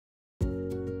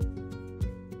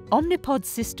Omnipod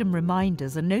system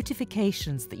reminders are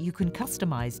notifications that you can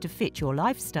customize to fit your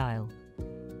lifestyle.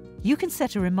 You can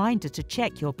set a reminder to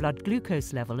check your blood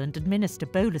glucose level and administer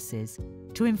boluses,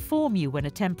 to inform you when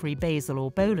a temporary basal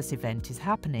or bolus event is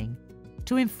happening,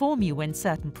 to inform you when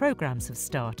certain programs have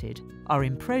started, are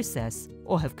in process,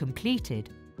 or have completed,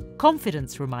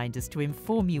 confidence reminders to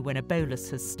inform you when a bolus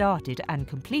has started and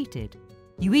completed.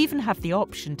 You even have the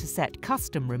option to set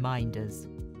custom reminders.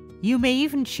 You may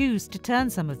even choose to turn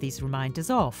some of these reminders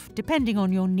off, depending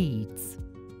on your needs.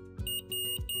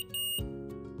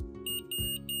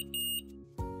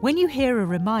 When you hear a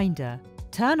reminder,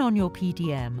 turn on your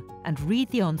PDM and read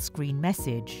the on-screen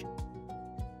message.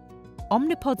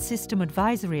 Omnipod system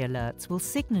advisory alerts will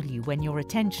signal you when your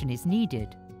attention is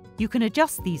needed. You can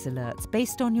adjust these alerts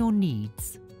based on your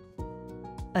needs.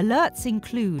 Alerts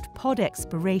include pod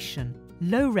expiration,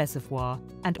 low reservoir,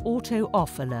 and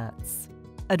auto-off alerts.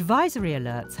 Advisory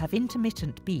alerts have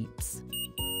intermittent beeps.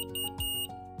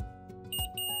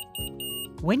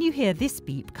 When you hear this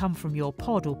beep come from your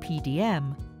pod or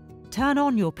PDM, turn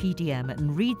on your PDM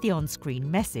and read the on-screen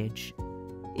message.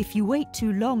 If you wait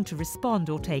too long to respond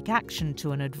or take action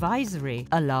to an advisory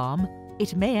alarm,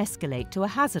 it may escalate to a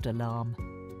hazard alarm.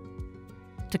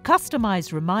 To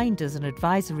customize reminders and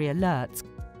advisory alerts,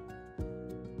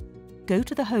 go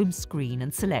to the home screen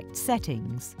and select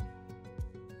Settings.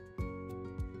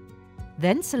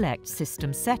 Then select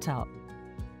System Setup.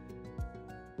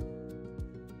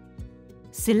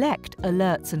 Select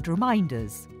Alerts and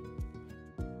Reminders.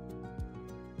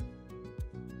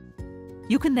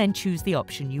 You can then choose the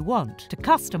option you want. To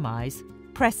customize,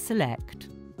 press Select.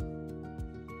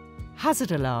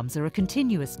 Hazard alarms are a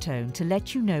continuous tone to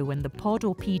let you know when the pod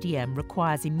or PDM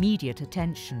requires immediate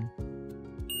attention.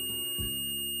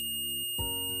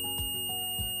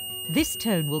 This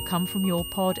tone will come from your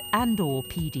pod and/or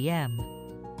PDM.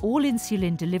 All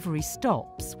insulin delivery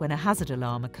stops when a hazard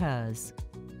alarm occurs.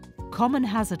 Common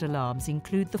hazard alarms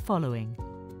include the following: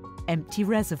 empty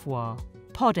reservoir,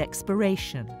 pod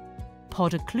expiration,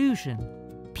 pod occlusion,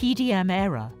 PDM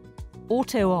error,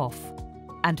 auto-off,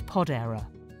 and pod error.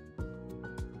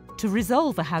 To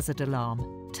resolve a hazard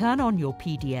alarm, turn on your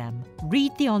PDM,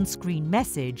 read the on-screen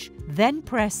message, then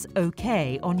press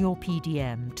OK on your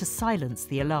PDM to silence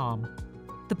the alarm.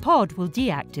 The pod will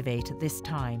deactivate at this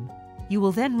time. You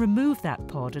will then remove that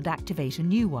pod and activate a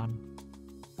new one.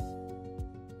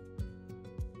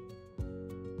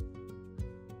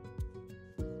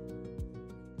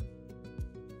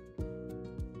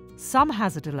 Some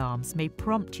hazard alarms may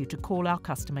prompt you to call our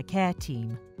customer care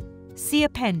team. See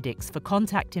Appendix for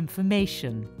contact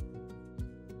information.